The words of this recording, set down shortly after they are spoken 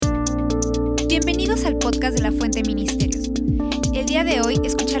Bienvenidos al podcast de La Fuente Ministerios. El día de hoy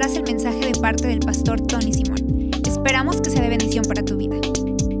escucharás el mensaje de parte del pastor Tony Simón. Esperamos que sea de bendición para tu vida.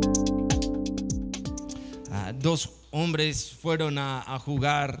 Dos hombres fueron a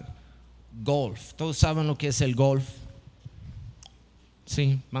jugar golf. ¿Todos saben lo que es el golf?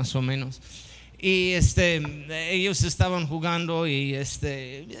 Sí, más o menos. Y ellos estaban jugando y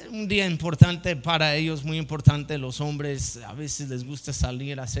un día importante para ellos, muy importante. Los hombres a veces les gusta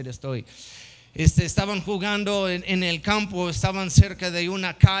salir a hacer esto. Estaban jugando en el campo, estaban cerca de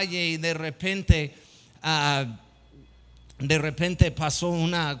una calle y de repente pasó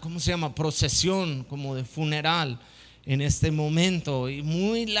una, ¿cómo se llama? Procesión, como de funeral en este momento, y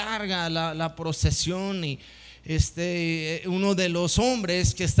muy larga la procesión. Y uno de los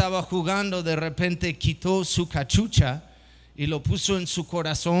hombres que estaba jugando de repente quitó su cachucha y lo puso en su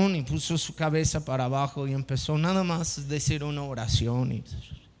corazón y puso su cabeza para abajo y empezó nada más a decir una oración.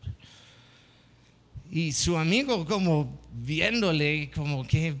 Y su amigo como viéndole como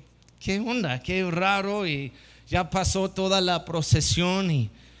 ¿qué onda? Qué raro. Y ya pasó toda la procesión y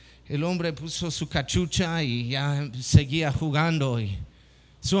el hombre puso su cachucha y ya seguía jugando. Y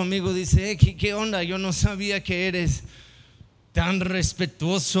su amigo dice: ¿qué onda? Yo no sabía que eres tan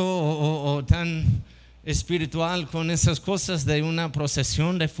respetuoso o tan espiritual con esas cosas de una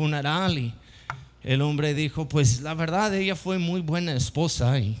procesión de funeral. Y el hombre dijo: pues la verdad, ella fue muy buena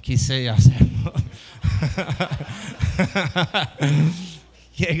esposa y quise hacerlo.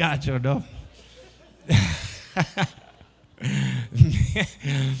 Qué gacho, ¿no?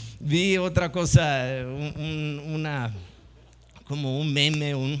 Vi otra cosa, como un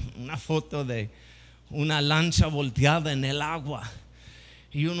meme, una foto de una lancha volteada en el agua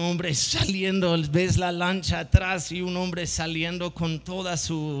y un hombre saliendo, ves la lancha atrás y un hombre saliendo con toda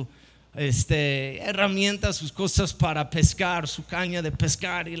su herramientas, sus cosas para pescar, su caña de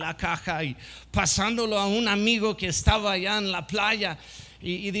pescar y la caja, y pasándolo a un amigo que estaba allá en la playa.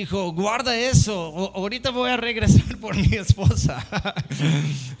 Y dijo: guarda eso, ahorita voy a regresar por mi esposa.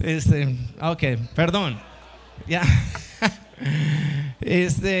 Ok, perdón. Ya.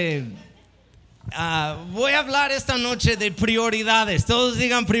 Voy a hablar esta noche de prioridades. Todos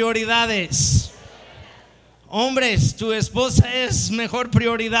digan prioridades. Hombres, tu esposa es mejor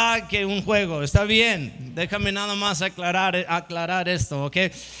prioridad que un juego. Está bien. Déjame nada más aclarar esto, ¿ok?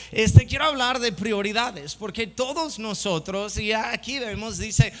 Quiero hablar de prioridades porque todos nosotros, y aquí vemos,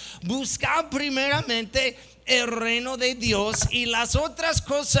 dice: buscar primeramente el reino de Dios y las otras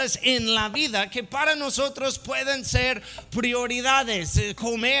cosas en la vida que para nosotros pueden ser prioridades.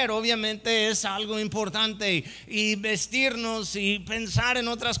 Comer obviamente es algo importante, y vestirnos y pensar en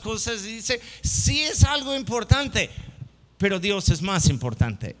otras cosas, dice, sí es algo importante, pero Dios es más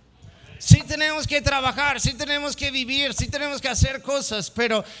importante. Sí tenemos que trabajar, sí tenemos que vivir, sí tenemos que hacer cosas,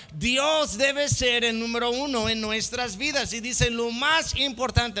 pero Dios debe ser el número uno en nuestras vidas. Y dice lo más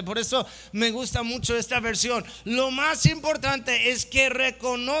importante, por eso me gusta mucho esta versión: lo más importante es que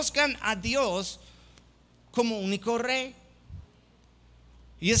reconozcan a Dios como único rey.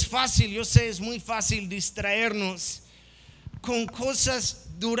 Y es fácil, yo sé, es muy fácil distraernos con cosas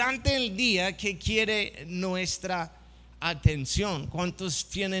durante el día que quiere nuestra atención. ¿Cuántos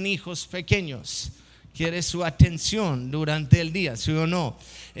tienen hijos pequeños? ¿Quiere su atención durante el día? ¿Sí o no?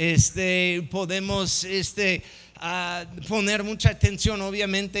 Podemos poner mucha atención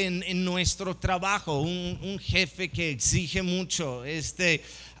obviamente en nuestro trabajo. Un jefe que exige mucho.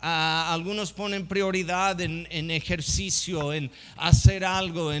 Algunos ponen prioridad en ejercicio, en hacer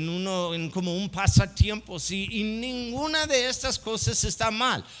algo, en como un pasatiempo, ¿sí? Y ninguna de estas cosas está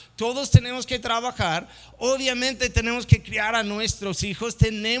mal. Todos tenemos que trabajar, obviamente tenemos que criar a nuestros hijos,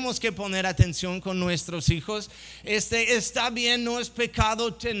 tenemos que poner atención con nuestros hijos. Está bien, no es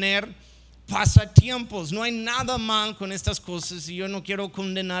pecado tener pasatiempos, no hay nada mal con estas cosas, y yo no quiero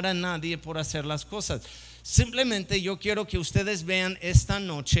condenar a nadie por hacer las cosas. Simplemente yo quiero que ustedes vean esta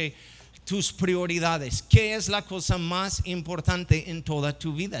noche tus prioridades. ¿Qué es la cosa más importante en toda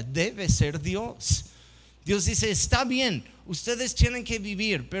tu vida? Debe ser Dios. Dios dice: está bien, ustedes tienen que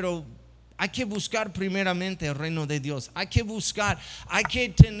vivir, pero hay que buscar primeramente el reino de Dios. Hay que buscar, hay que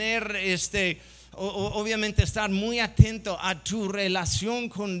tener obviamente estar muy atento a tu relación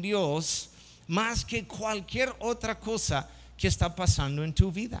con Dios, más que cualquier otra cosa que está pasando en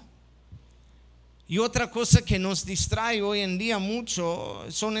tu vida. Y otra cosa que nos distrae hoy en día mucho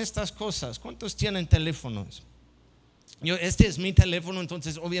son estas cosas. ¿Cuántos tienen teléfonos? Este es mi teléfono,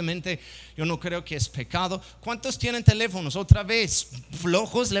 entonces obviamente yo no creo que es pecado. ¿Cuántos tienen teléfonos? Otra vez,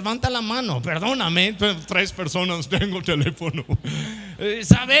 flojos, levanta la mano. Perdóname, 3 personas tengo teléfono.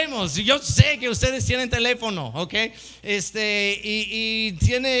 Sabemos, yo sé que ustedes tienen teléfono, ¿ok? Y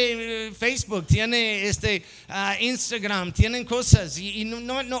tiene Facebook, tiene Instagram, tienen cosas. Y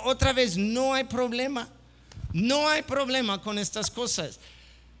no, otra vez, no hay problema. No hay problema con estas cosas.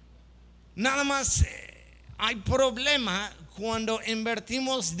 Nada más hay problema cuando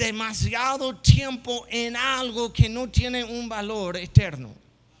invertimos demasiado tiempo en algo que no tiene un valor eterno.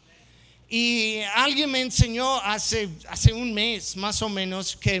 Y alguien me enseñó hace un mes más o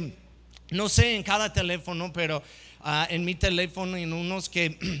menos que, no sé en cada teléfono, pero en mi teléfono y en unos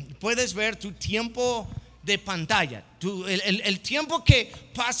que puedes ver tu tiempo de pantalla, el tiempo que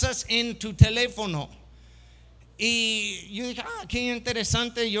pasas en tu teléfono. Y yo dije, qué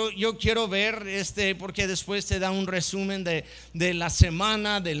interesante, yo quiero ver porque después te da un resumen de la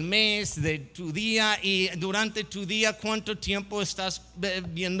semana, del mes, de tu día, y durante tu día cuánto tiempo estás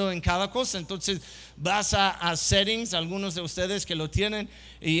viendo en cada cosa. Entonces vas a settings, algunos de ustedes que lo tienen,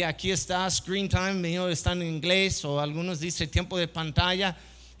 y aquí está screen time, mío está en inglés, o algunos dice tiempo de pantalla,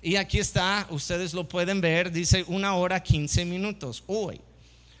 y aquí está, ustedes lo pueden ver, dice 1 hora 15 minutos hoy.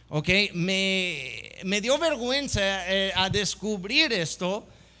 Ok, me dio vergüenza a descubrir esto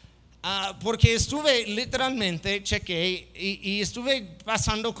porque estuve literalmente, chequé y estuve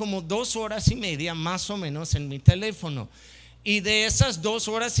pasando como 2 horas y media más o menos en mi teléfono. Y de esas 2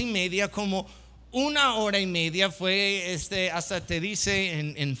 horas y media, como 1 hora y media fue hasta te dice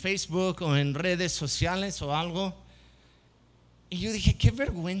en Facebook o en redes sociales o algo. Y yo dije, qué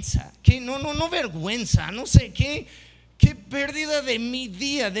vergüenza, no vergüenza, no sé qué pérdida de mi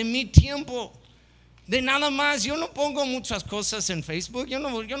día, de mi tiempo, de nada más. Yo no pongo muchas cosas en Facebook, yo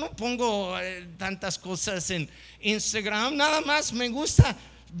no pongo tantas cosas en Instagram, nada más me gusta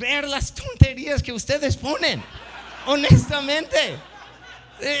ver las tonterías que ustedes ponen, honestamente.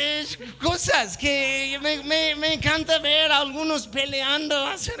 Cosas que me encanta ver a algunos peleando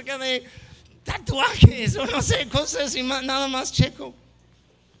acerca de tatuajes o no sé, cosas y nada más checo.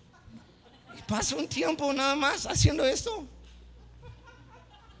 Paso un tiempo nada más haciendo esto.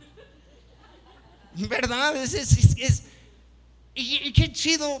 ¿Verdad? Y qué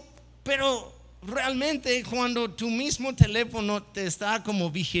chido, pero realmente cuando tu mismo teléfono te está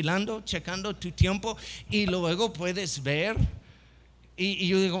como vigilando, checando tu tiempo, y luego puedes ver, y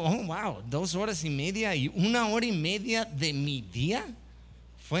yo digo, oh wow, 2 horas y media y 1 hora y media de mi día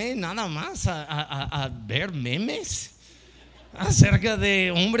fue nada más a ver memes acerca de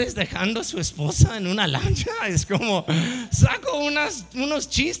hombres dejando a su esposa en una lancha. Es como, saco unos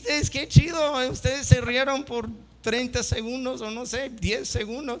chistes, qué chido, ustedes se rieron por 30 segundos o no sé, 10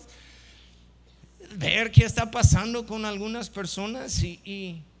 segundos. Ver qué está pasando con algunas personas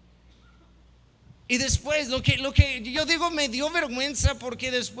y después lo que yo digo me dio vergüenza porque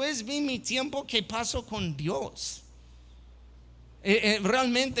después vi mi tiempo que paso con Dios.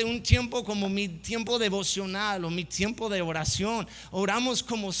 Realmente un tiempo como mi tiempo devocional o mi tiempo de oración. Oramos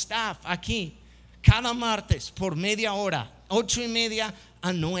como staff aquí cada martes por media hora, 8:30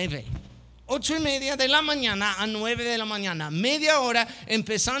 a 9. 8:30 de la mañana a 9 de la mañana, media hora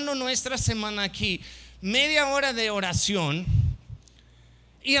empezando nuestra semana aquí, media hora de oración.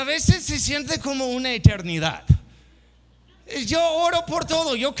 Y a veces se siente como una eternidad. Yo oro por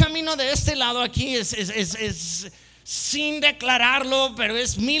todo, yo camino de este lado aquí, es sin declararlo, pero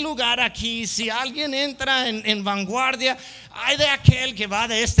es mi lugar aquí. Si alguien entra en vanguardia, hay de aquel que va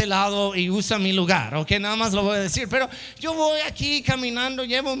de este lado y usa mi lugar, ok, nada más lo voy a decir. Pero yo voy aquí caminando,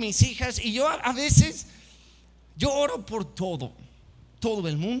 llevo mis hijas, y yo a veces yo oro por todo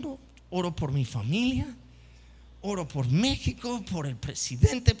el mundo, oro por mi familia, oro por México, por el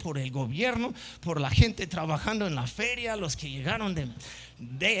presidente, por el gobierno, por la gente trabajando en la feria, los que llegaron de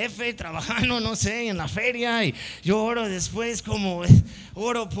DF trabajando, no sé, en la feria. Y yo oro después, como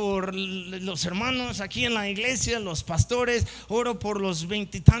oro por los hermanos aquí en la iglesia, los pastores, oro por los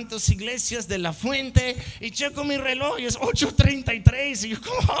 20 y tantos iglesias de la fuente, y checo mi reloj y es 8:33 y yo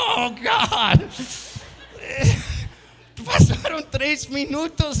como, oh God, pasaron 3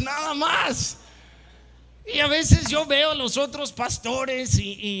 minutos nada más. Y a veces yo veo a los otros pastores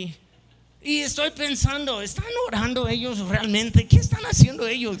y estoy pensando, ¿están orando ellos realmente? ¿Qué están haciendo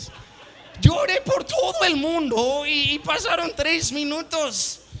ellos? Yo oré por todo el mundo y pasaron 3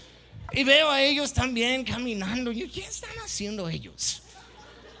 minutos y veo a ellos también caminando. ¿Qué están haciendo ellos?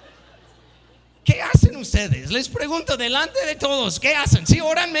 ¿Qué hacen ustedes? Les pregunto delante de todos, ¿qué hacen? ¿Sí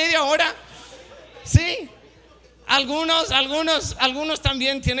oran media hora? ¿Sí? Algunos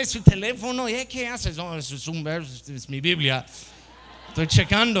también tienen su teléfono. ¿Qué haces? No, eso es un verso, es mi Biblia. Estoy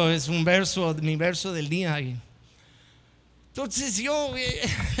checando, es un verso, mi verso del día. Entonces yo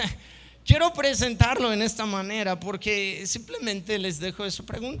quiero presentarlo en esta manera porque simplemente les dejo esa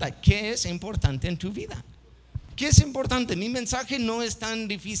pregunta: ¿qué es importante en tu vida? ¿Qué es importante? Mi mensaje no es tan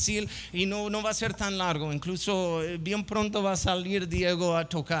difícil y no va a ser tan largo. Incluso bien pronto va a salir Diego a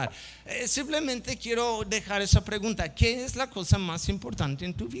tocar. Simplemente quiero dejar esa pregunta: ¿qué es la cosa más importante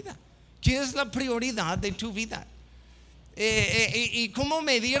en tu vida? ¿Qué es la prioridad de tu vida? Y cómo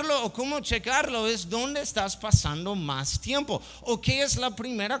medirlo o cómo checarlo es dónde estás pasando más tiempo, o qué es la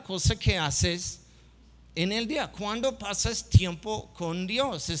primera cosa que haces en el día. ¿Cuándo pasas tiempo con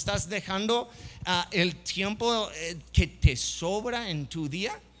Dios? ¿Estás dejando el tiempo que te sobra en tu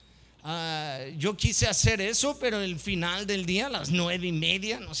día? Yo quise hacer eso, pero el final del día, las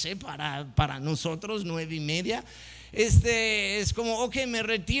 9:30, no sé, para nosotros 9:30, es como, ok, me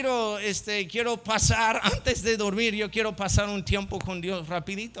retiro, quiero pasar antes de dormir, yo quiero pasar un tiempo con Dios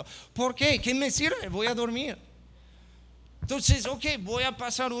rapidito. ¿Por qué? ¿Qué me sirve? Voy a dormir. Entonces, ok, voy a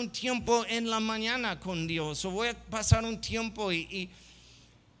pasar un tiempo en la mañana con Dios, o voy a pasar un tiempo y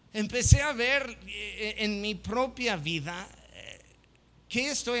empecé a ver en mi propia vida qué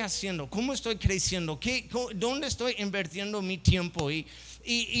estoy haciendo, cómo estoy creciendo, dónde estoy invirtiendo mi tiempo,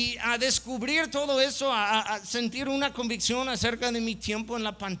 y a descubrir todo eso, a sentir una convicción acerca de mi tiempo en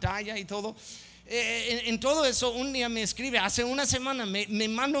la pantalla y todo. En todo eso, un día me escribe, hace una semana me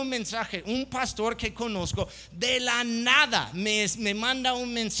manda un mensaje, un pastor que conozco, de la nada me manda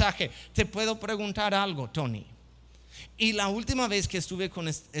un mensaje: ¿te puedo preguntar algo, Tony? Y la última vez que estuve con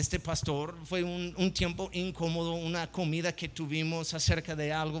este pastor fue un tiempo incómodo, una comida que tuvimos acerca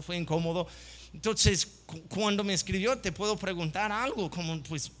de algo, fue incómodo. Entonces cuando me escribió: ¿te puedo preguntar algo? Como,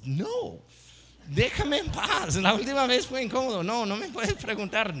 pues no, déjame en paz, la última vez fue incómodo, no me puedes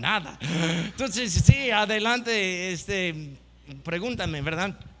preguntar nada. Entonces sí, adelante, pregúntame,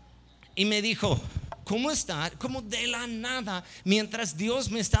 ¿verdad? Y me dijo: ¿cómo está? Como de la nada, mientras Dios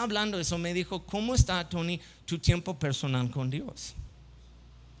me está hablando eso, me dijo: ¿cómo está, Tony, tu tiempo personal con Dios?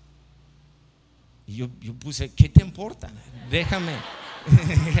 Y yo puse: ¿qué te importa? Déjame.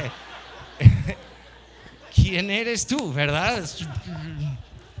 ¿Quién eres tú, verdad?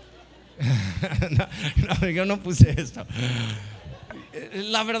 No, yo no puse esto.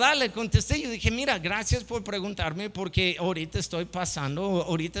 La verdad le contesté, yo dije: mira, gracias por preguntarme, porque ahorita estoy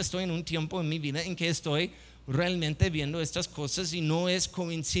en un tiempo en mi vida en que estoy realmente viendo estas cosas, y no es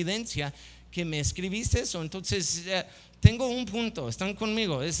coincidencia que me escribiste eso. Entonces tengo un punto, están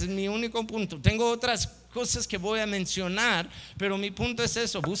conmigo, ese es mi único punto. Tengo otras cosas que voy a mencionar, pero mi punto es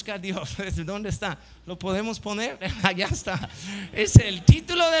eso: busca a Dios. ¿Dónde está? ¿Lo podemos poner? Allá está. Es el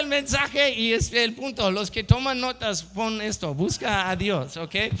título del mensaje y es el punto. Los que toman notas, pon esto: busca a Dios,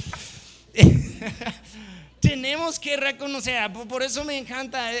 ¿ok? Tenemos que reconocer, por eso me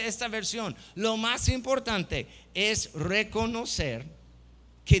encanta esta versión. Lo más importante es reconocer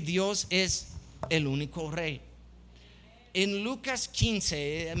que Dios es el único rey. En Lucas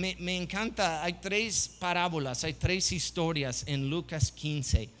 15, me encanta, hay 3 parábolas, hay 3 historias en Lucas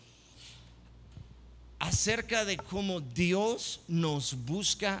 15 acerca de cómo Dios nos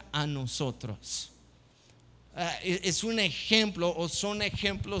busca a nosotros. Es un ejemplo, o son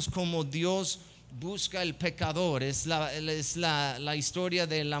ejemplos, como Dios busca al pecador. Es la historia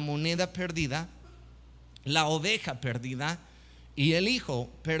de la moneda perdida, la oveja perdida y el hijo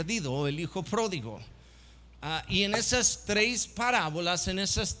perdido, o el hijo pródigo. Y en esas 3 parábolas, en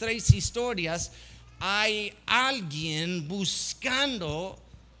esas 3 historias, hay alguien buscando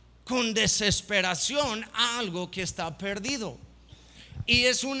con desesperación algo que está perdido. Y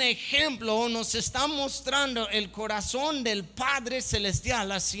es un ejemplo, nos está mostrando el corazón del Padre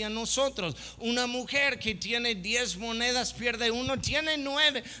Celestial hacia nosotros. Una mujer que tiene 10 monedas, pierde 1, tiene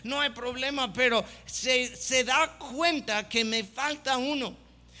 9, no hay problema, pero se da cuenta que me falta 1.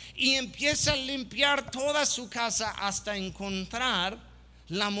 Y empieza a limpiar toda su casa hasta encontrar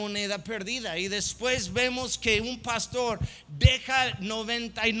la moneda perdida. Y después vemos que un pastor deja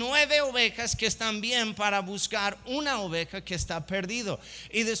 99 ovejas que están bien para buscar una oveja que está perdido.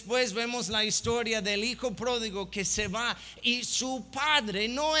 Y después vemos la historia del hijo pródigo que se va, y su padre,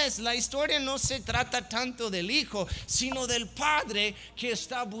 la historia no se trata tanto del hijo, sino del padre que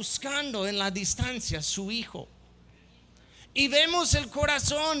está buscando en la distancia su hijo. Y vemos el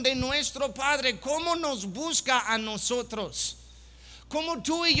corazón de nuestro Padre, cómo nos busca a nosotros, cómo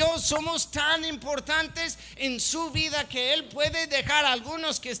tú y yo somos tan importantes en su vida que Él puede dejar a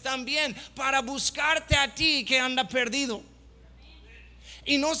algunos que están bien para buscarte a ti que anda perdido.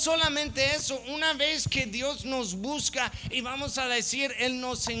 Y no solamente eso, una vez que Dios nos busca y vamos a decir, Él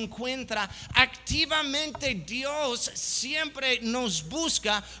nos encuentra, activamente Dios siempre nos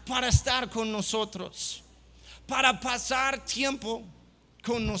busca para estar con nosotros, para pasar tiempo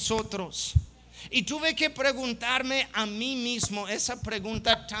con nosotros. Y tuve que preguntarme a mí mismo esa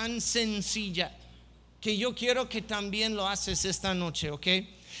pregunta tan sencilla, que yo quiero que también lo haces esta noche, ¿ok?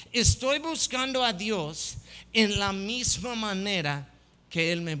 Estoy buscando a Dios en la misma manera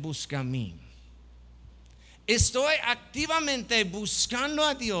que Él me busca a mí. Estoy activamente buscando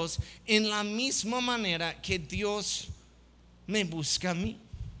a Dios en la misma manera que Dios me busca a mí.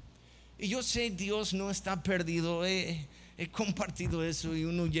 Y yo sé, Dios no está perdido. He compartido eso y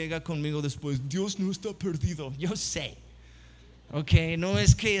uno llega conmigo después, Dios no está perdido. Yo sé. Ok, no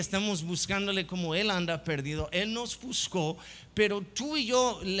es que estamos buscándole como Él anda perdido. Él nos buscó, pero tú y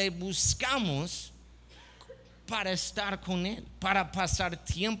yo le buscamos para estar con Él, para pasar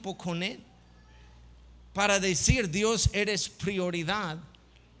tiempo con Él, para decir, Dios, eres prioridad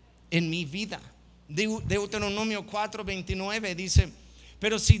en mi vida. Deuteronomio 4:29 dice,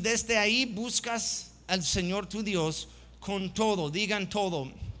 pero si desde ahí buscas al Señor tu Dios con todo, digan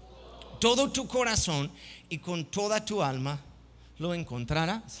todo tu corazón y con toda tu alma, lo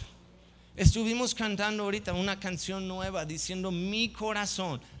encontrarás. Estuvimos cantando ahorita una canción nueva diciendo, mi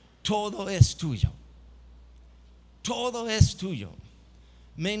corazón, todo es tuyo. Todo es tuyo,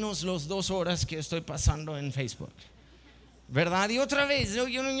 menos los 2 horas que estoy pasando en Facebook, ¿verdad? Y otra vez, yo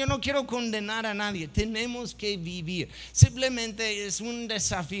no quiero condenar a nadie. Tenemos que vivir. Simplemente es un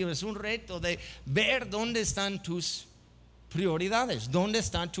desafío, es un reto de ver dónde están tus prioridades, dónde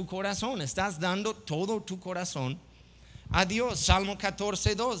está tu corazón. ¿Estás dando todo tu corazón a Dios? Salmo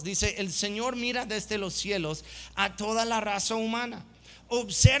 14:2 dice, el Señor mira desde los cielos a toda la raza humana,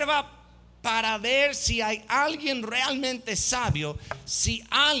 observa para ver si hay alguien realmente sabio, si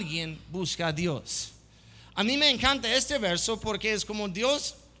alguien busca a Dios. A mí me encanta este verso porque es como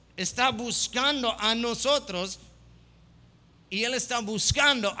Dios está buscando a nosotros y Él está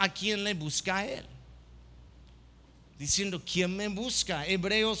buscando a quien le busca a Él. Diciendo, ¿quién me busca?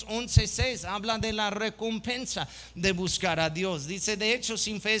 Hebreos 11:6 habla de la recompensa de buscar a Dios. Dice, de hecho,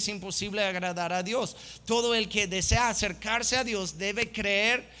 sin fe es imposible agradar a Dios. Todo el que desea acercarse a Dios debe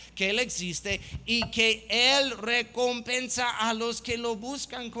creer que Él existe y que Él recompensa a los que lo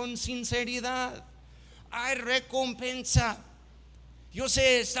buscan con sinceridad. Hay recompensa. Yo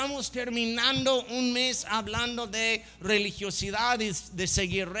sé, estamos terminando un mes hablando de religiosidad, de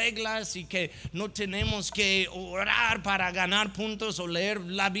seguir reglas y que no tenemos que orar para ganar puntos o leer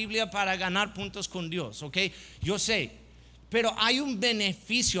la Biblia para ganar puntos con Dios, ¿ok? Yo sé, pero hay un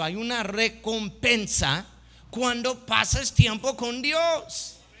beneficio, hay una recompensa cuando pasas tiempo con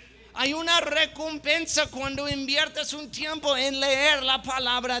Dios. Hay una recompensa cuando inviertes un tiempo en leer la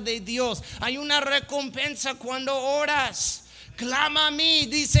palabra de Dios. Hay una recompensa cuando oras. Clama a mí,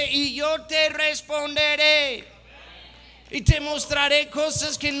 dice, y yo te responderé y te mostraré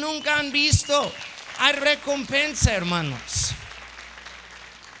cosas que nunca han visto. Hay recompensa, hermanos.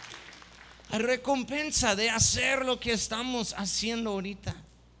 Hay recompensa de hacer lo que estamos haciendo ahorita.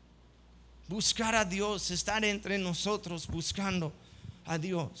 Buscar a Dios, estar entre nosotros buscando a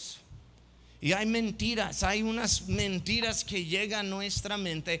Dios. Y hay mentiras, hay unas mentiras que llegan a nuestra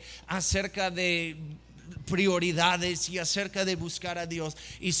mente acerca de prioridades y acerca de buscar a Dios,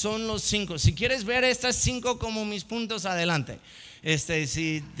 y son los 5. Si quieres ver estas 5 como mis puntos, adelante.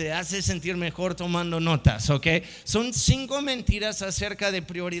 Si te hace sentir mejor tomando notas, ¿ok? Son 5 mentiras acerca de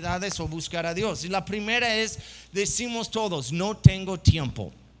prioridades o buscar a Dios. Y la primera es, decimos todos, no tengo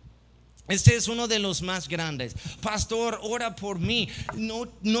tiempo. Este es uno de los más grandes. Pastor, ora por mí.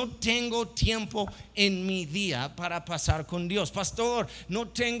 No tengo tiempo en mi día para pasar con Dios. Pastor, no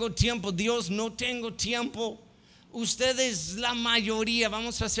tengo tiempo. Dios, no tengo tiempo. Ustedes, la mayoría,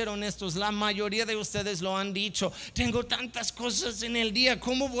 vamos a ser honestos, la mayoría de ustedes lo han dicho. Tengo tantas cosas en el día.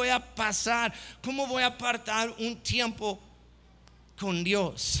 ¿Cómo voy a pasar? ¿Cómo voy a apartar un tiempo con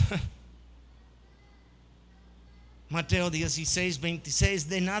Dios? Mateo 16:26,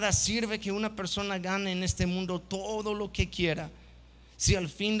 de nada sirve que una persona gane en este mundo todo lo que quiera si al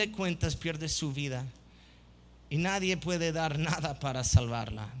fin de cuentas pierde su vida y nadie puede dar nada para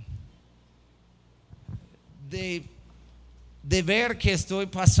salvarla. De ver que estoy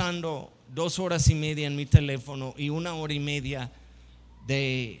pasando 2 horas y media en mi teléfono y 1 hora y media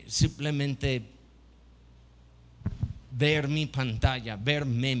de simplemente ver mi pantalla, ver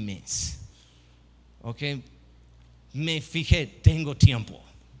memes, ¿ok? Me fijé, tengo tiempo,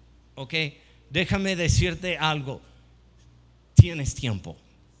 ¿ok? Déjame decirte algo, tienes tiempo,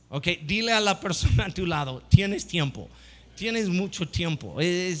 ¿ok? Dile a la persona a tu lado, tienes tiempo. Tienes mucho tiempo.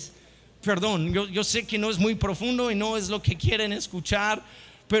 Perdón, yo sé que no es muy profundo y no es lo que quieren escuchar,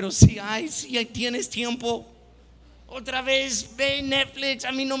 pero si tienes tiempo, otra vez ve Netflix,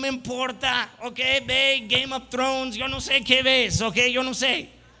 a mí no me importa, ok, ve Game of Thrones, yo no sé qué ves, ok, yo no sé,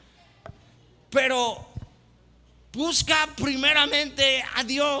 pero busca primeramente a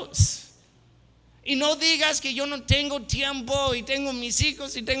Dios. Y no digas que yo no tengo tiempo y tengo mis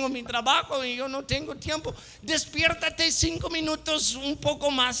hijos y tengo mi trabajo y yo no tengo tiempo. Despiértate 5 minutos un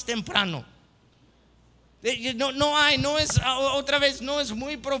poco más temprano. No es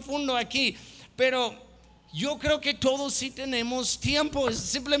muy profundo aquí, pero yo creo que todos sí tenemos tiempo. Es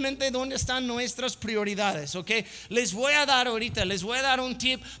simplemente dónde están nuestras prioridades, ¿ok? Les voy a dar un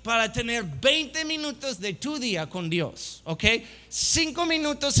tip para tener 20 minutos de tu día con Dios, ¿ok? 5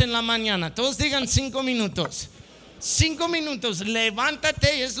 minutos en la mañana. Todos digan 5 minutos. 5 minutos,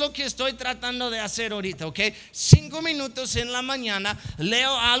 levántate, es lo que estoy tratando de hacer ahorita, ¿ok? 5 minutos en la mañana,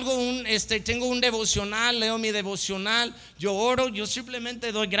 leo algo, tengo un devocional, leo mi devocional, yo oro, yo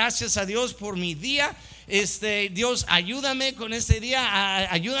simplemente doy gracias a Dios por mi día. Dios, ayúdame con este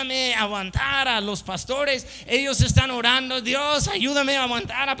día, ayúdame a aguantar a los pastores, ellos están orando. Dios, ayúdame a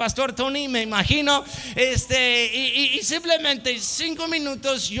aguantar a Pastor Tony, me imagino. Y simplemente 5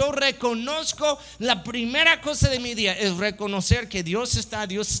 minutos yo reconozco. La primera cosa de mi día es reconocer que Dios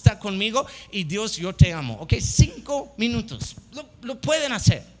está conmigo y Dios, yo te amo, ok. 5 minutos lo pueden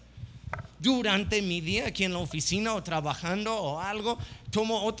hacer. Durante mi día aquí en la oficina o trabajando o algo,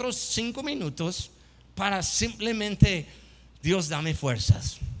 tomo otros 5 minutos para simplemente, Dios, dame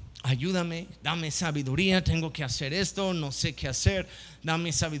fuerzas, ayúdame, dame sabiduría, tengo que hacer esto, no sé qué hacer,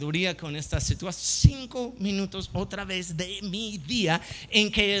 dame sabiduría con esta situación. 5 minutos otra vez de mi día en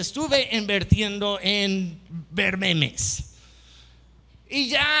que estuve invirtiendo en ver memes. Y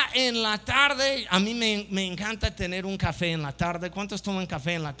ya en la tarde, a mí me encanta tener un café en la tarde. ¿Cuántos toman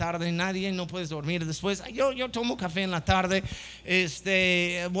café en la tarde? Nadie, no puedes dormir después. Yo tomo café en la tarde,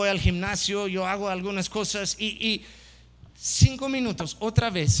 voy al gimnasio, yo hago algunas cosas y 5 minutos, otra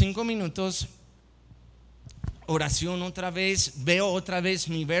vez, 5 minutos, oración otra vez, veo otra vez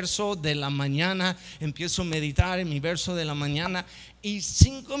mi verso de la mañana, empiezo a meditar en mi verso de la mañana. Y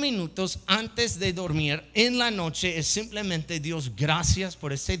 5 minutos antes de dormir en la noche es simplemente, Dios, gracias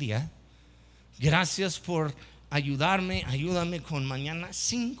por este día, gracias por ayúdame con mañana.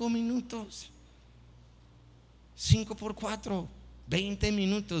 5 minutos, 5 por 4, 20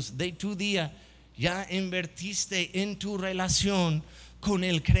 minutos de tu día ya invertiste en tu relación con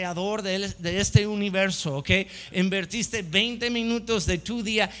el creador de este universo, ¿ok? Invertiste 20 minutos de tu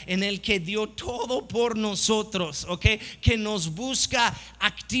día en el que dio todo por nosotros, ¿ok? Que nos busca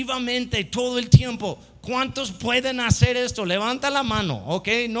activamente todo el tiempo. ¿Cuántos pueden hacer esto? Levanta la mano, ¿ok?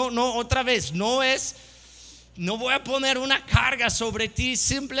 No, otra vez, no voy a poner una carga sobre ti,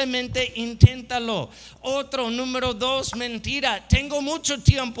 simplemente inténtalo. Número 2, mentira, tengo mucho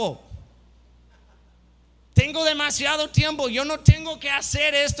tiempo. Tengo demasiado tiempo, yo no tengo que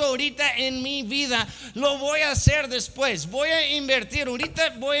hacer esto ahorita en mi vida, lo voy a hacer después. Voy a invertir,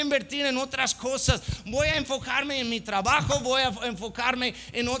 ahorita voy a invertir en otras cosas, voy a enfocarme en mi trabajo, voy a enfocarme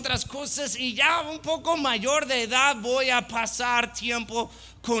en otras cosas y ya un poco mayor de edad voy a pasar tiempo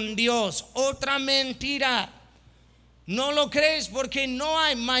con Dios. Otra mentira, no lo crees porque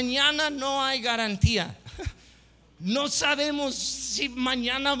mañana no hay garantía. No sabemos si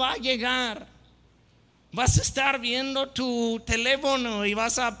mañana va a llegar. Vas a estar viendo tu teléfono y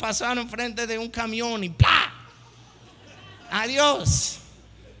vas a pasar enfrente de un camión y ¡plá! Adiós.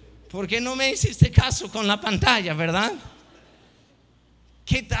 Porque no me hiciste caso con la pantalla, ¿verdad?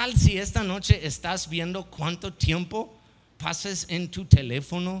 ¿Qué tal si esta noche estás viendo cuánto tiempo pasas en tu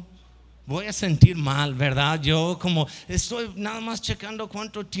teléfono? Voy a sentir mal, ¿verdad? Yo como estoy nada más checando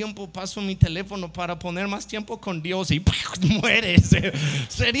cuánto tiempo paso en mi teléfono para poner más tiempo con Dios y mueres.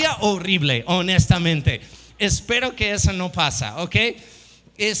 Sería horrible, honestamente. Espero que eso no pasa, ¿ok?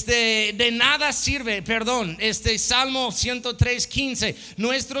 De nada sirve, Salmo 103:15.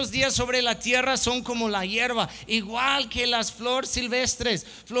 Nuestros días sobre la tierra son como la hierba, igual que las flores silvestres.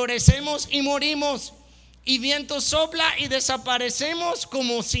 Florecemos y morimos. Y viento sopla y desaparecemos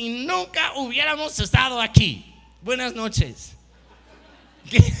como si nunca hubiéramos estado aquí. Buenas noches.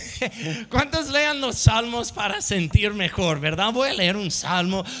 ¿Cuántos lean los salmos para sentir mejor, verdad? Voy a leer un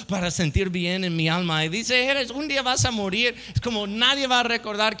salmo para sentir bien en mi alma. Y dice, un día vas a morir. Es como nadie va a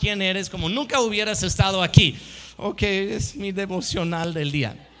recordar quién eres, como nunca hubieras estado aquí. Ok, es mi devocional del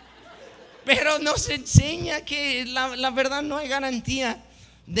día. Pero nos enseña que la verdad no hay garantía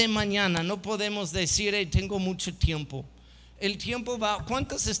de mañana. No podemos decir, tengo mucho tiempo. el tiempo va,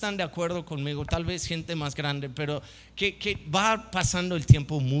 ¿cuántos están de acuerdo conmigo? Tal vez gente más grande, pero que va pasando el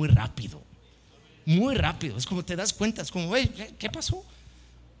tiempo muy rápido. Muy rápido, es como te das cuenta, es como, ¿qué pasó?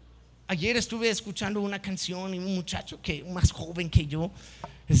 Ayer estuve escuchando una canción y un muchacho más joven que yo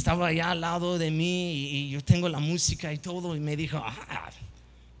estaba allá al lado de mí y yo tengo la música y todo, y me dijo,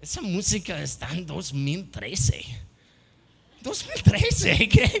 esa música está en 2013. 2013,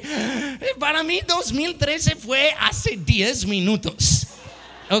 que para mí 2013 fue hace 10 minutos,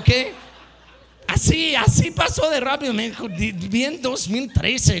 ¿ok? Así pasó de rápido. Me dijo, bien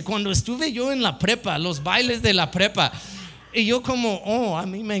 2013, cuando estuve yo en la prepa, los bailes de la prepa. Y yo como,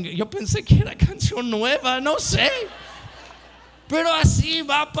 yo pensé que era canción nueva, no sé. Pero así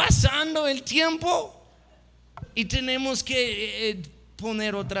va pasando el tiempo y tenemos que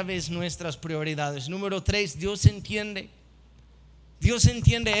poner otra vez nuestras prioridades. Número 3, Dios entiende. Dios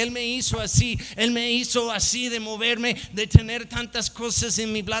entiende, Él me hizo así de moverme, de tener tantas cosas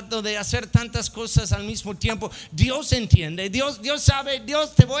en mi plato, de hacer tantas cosas al mismo tiempo. Dios entiende, Dios sabe,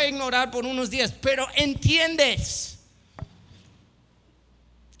 Dios te voy a ignorar por unos días, pero entiendes.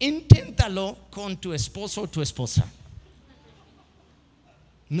 Inténtalo con tu esposo o tu esposa.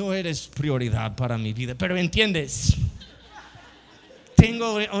 No eres prioridad para mi vida, pero entiendes.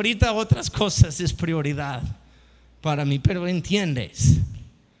 Tengo ahorita otras cosas, es prioridad para mí, pero entiendes.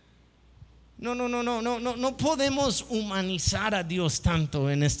 No podemos humanizar a Dios tanto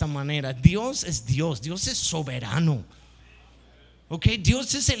en esta manera. Dios es soberano. ¿Ok?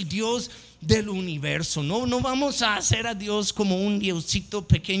 Dios es el Dios del universo. No vamos a hacer a Dios como un diosito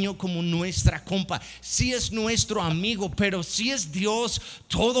pequeño, como nuestra compa. Sí es nuestro amigo, pero sí es Dios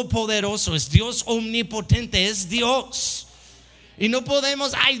todopoderoso, es Dios omnipotente, es Dios. Y no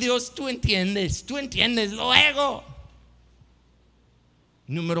podemos, Dios, tú entiendes luego.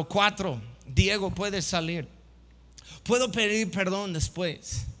 Número 4, Diego, puedes salir. Puedo pedir perdón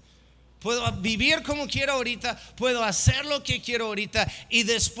después. Puedo vivir como quiero ahorita, puedo hacer lo que quiero ahorita y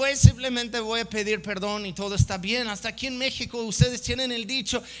después simplemente voy a pedir perdón y todo está bien. Hasta aquí en México ustedes tienen el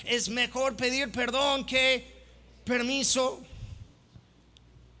dicho, es mejor pedir perdón que permiso.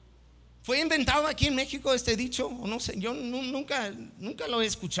 ¿Fue inventado aquí en México este dicho? O no sé, yo nunca lo he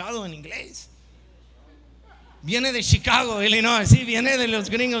escuchado en inglés. Viene de Chicago, Illinois, sí, viene de los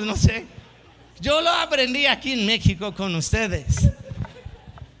gringos, no sé. Yo lo aprendí aquí en México con ustedes.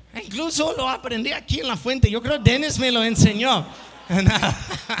 Incluso lo aprendí aquí en la fuente. Yo creo que Dennis me lo enseñó.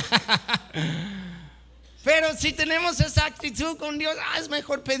 Pero si tenemos esa actitud con Dios, es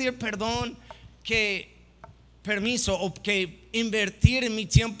mejor pedir perdón que permiso o que invertir mi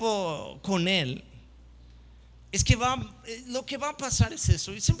tiempo con Él. Es que lo que va a pasar es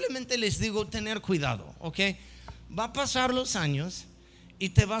eso. Y simplemente les digo, tener cuidado, ¿ok? Va a pasar los años y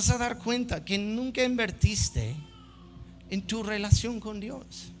te vas a dar cuenta que nunca invertiste en tu relación con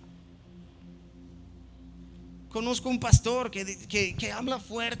Dios. Conozco un pastor que habla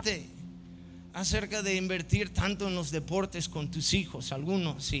fuerte acerca de invertir tanto en los deportes con tus hijos,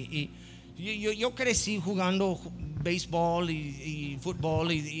 algunos. Y yo crecí jugando béisbol y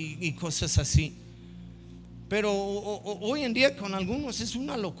fútbol y cosas así. Pero hoy en día con algunos es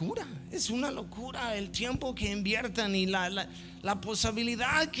una locura el tiempo que inviertan y la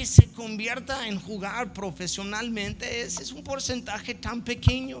posibilidad que se convierta en jugar profesionalmente es un porcentaje tan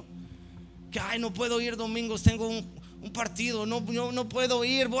pequeño que no puedo ir domingos, tengo un partido, no puedo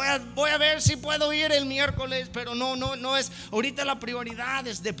ir, voy a ver si puedo ir el miércoles, pero no es, ahorita la prioridad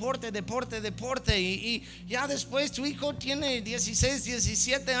es deporte y ya después tu hijo tiene 16,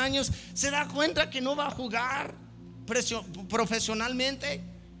 17 años, se da cuenta que no va a jugar profesionalmente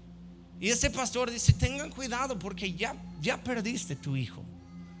y este pastor dice, tengan cuidado porque ya perdiste tu hijo.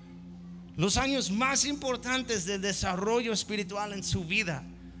 Los años más importantes de desarrollo espiritual en su vida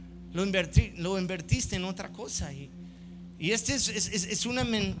lo invertiste en otra cosa y este es una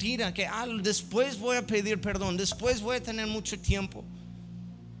mentira que después voy a pedir perdón, después voy a tener mucho tiempo.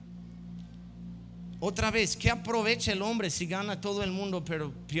 Otra vez, ¿qué aprovecha el hombre si gana todo el mundo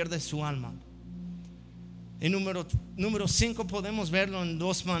pero pierde su alma? En número 5 podemos verlo en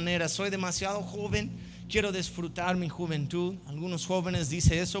dos maneras. Soy demasiado joven, quiero disfrutar mi juventud. Algunos jóvenes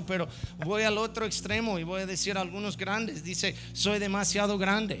dicen eso, pero voy al otro extremo y voy a decir a algunos grandes, dice, soy demasiado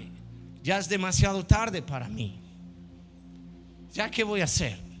grande, ya es demasiado tarde para mí. ¿Ya qué voy a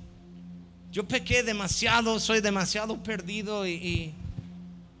hacer? Yo pequé demasiado, soy demasiado perdido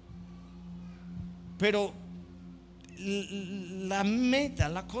pero la meta,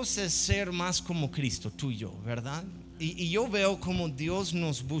 la cosa es ser más como Cristo, tú y yo, ¿verdad? Y yo veo como Dios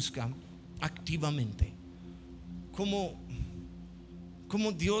nos busca activamente, como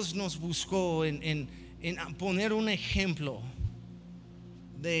Dios nos buscó en poner un ejemplo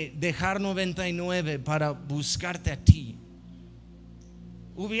de dejar 99 para buscarte a ti.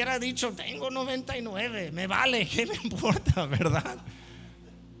 Hubiera dicho, tengo 99, me vale, ¿qué me importa, verdad?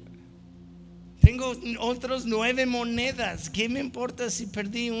 Tengo otros 9 monedas, ¿qué me importa si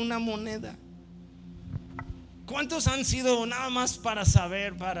perdí una moneda? ¿Cuántos han sido, nada más para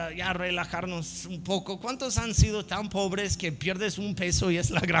saber, para ya relajarnos un poco, cuántos han sido tan pobres que pierdes un peso y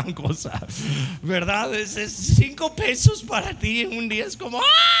es la gran cosa? ¿Verdad? Es 5 pesos para ti en un día, es como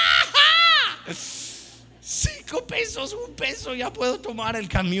 ¡ah! 5 pesos, 1 peso, ya puedo tomar el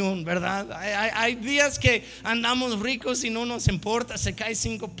camión, ¿verdad? Hay días que andamos ricos y no nos importa, se cae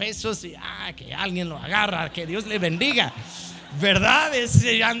 5 pesos y que alguien lo agarra, que Dios le bendiga, ¿verdad?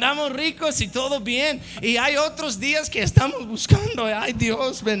 Andamos ricos y todo bien. Y hay otros días que estamos buscando, ay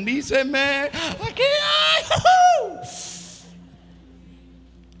Dios, bendíceme, aquí hay.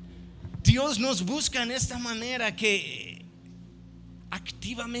 Dios nos busca en esta manera que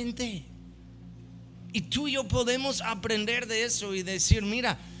activamente. Y tú y yo podemos aprender de eso y decir,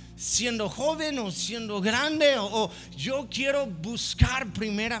 mira, siendo joven o siendo grande, o yo quiero buscar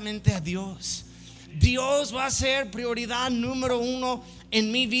primeramente a Dios. Dios va a ser prioridad número 1 en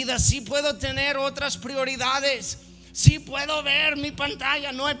mi vida. Sí puedo tener otras prioridades. Sí puedo ver mi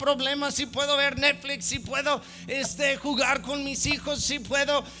pantalla, no hay problema. Sí puedo ver Netflix, sí puedo jugar con mis hijos, sí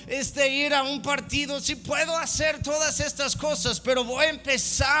puedo ir a un partido, sí puedo hacer todas estas cosas, pero voy a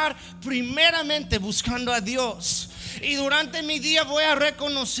empezar primeramente buscando a Dios. Y durante mi día voy a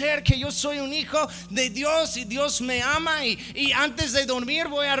reconocer que yo soy un hijo de Dios y Dios me ama, y antes de dormir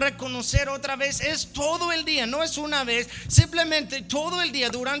voy a reconocer otra vez. Es todo el día, no es una vez, simplemente todo el día.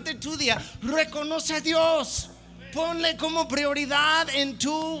 Durante tu día reconoce a Dios. Ponle como prioridad en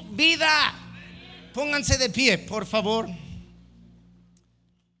tu vida. Pónganse de pie, por favor.